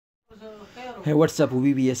Hey, what's up,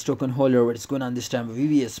 VVS token holder? What's going on this time?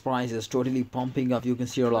 VVS price is totally pumping up. You can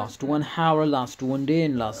see our last 1 hour, last 1 day,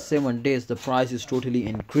 and last 7 days, the price is totally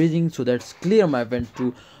increasing. So that's clear, my friend.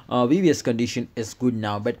 To VVS condition is good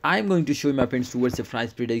now. But I'm going to show you, my friends, towards the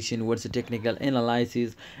price prediction, what's the technical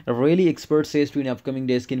analysis. A really expert says to in upcoming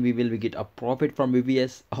days, can we will we get a profit from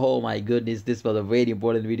VVS? Oh my goodness, this was a very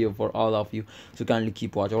important video for all of you. So kindly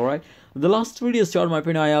keep watch. All right. The last video chart, my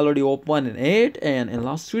friend, I already opened in 8, and in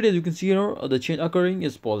last 3 days you can see here the change occurring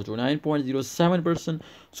is positive 9.07%.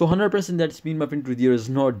 So 100% that's mean, my friend, there is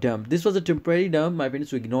no dump. This was a temporary dump, my friend,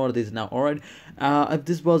 so ignore this now. All right, if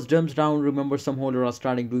this was dumps down, remember some holders are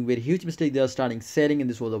starting doing very huge mistake. They are starting selling, and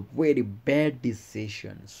this was a very bad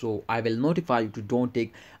decision. So I will notify you to don't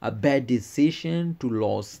take a bad decision to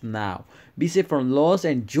loss now. Be safe from loss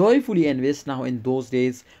and joyfully invest now in those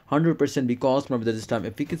days 100%, because remember this time,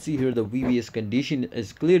 if you can see here, the VVS condition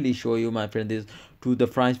is clearly show you, my friend, this to the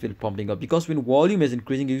price will pumping up, because when volume is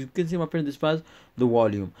increasing, you can see, my friend, this price, the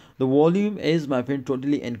volume is, my friend,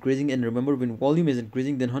 totally increasing. And remember, when volume is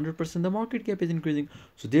increasing, then 100% the market cap is increasing.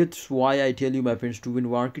 So that's why I tell you, my friends, to when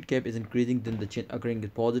market cap is increasing, then the change occurring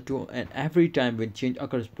is positive, and every time when change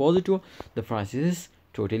occurs positive, the price is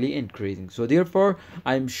totally increasing. So therefore,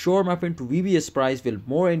 I'm sure, my friend, to VBS price will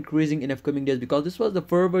more increasing in upcoming days, because this was the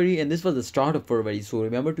February and this was the start of February. So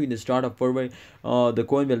remember, to in the start of February, the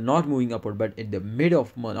coin will not moving upward, but in the mid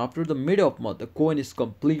of month, after the mid of month, the coin is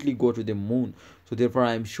completely go to the moon. So therefore,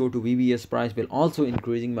 I am sure to VBS price will also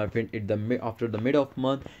increasing, my friend, at the after the mid of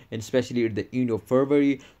month, and especially at the end of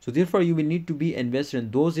February. So therefore, you will need to be invested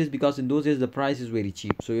in those days, because in those days the price is very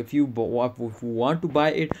cheap. So if you want to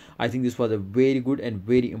buy it, I think this was a very good and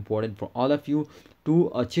very important for all of you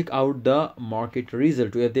to check out the market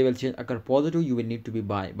result. If they will change occur positive, you will need to be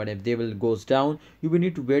buy, but if they will goes down, you will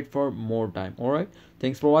need to wait for more time. All right,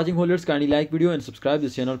 thanks for watching, holders. Kindly like video and subscribe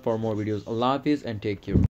this channel for more videos. Allah Hafiz and take care.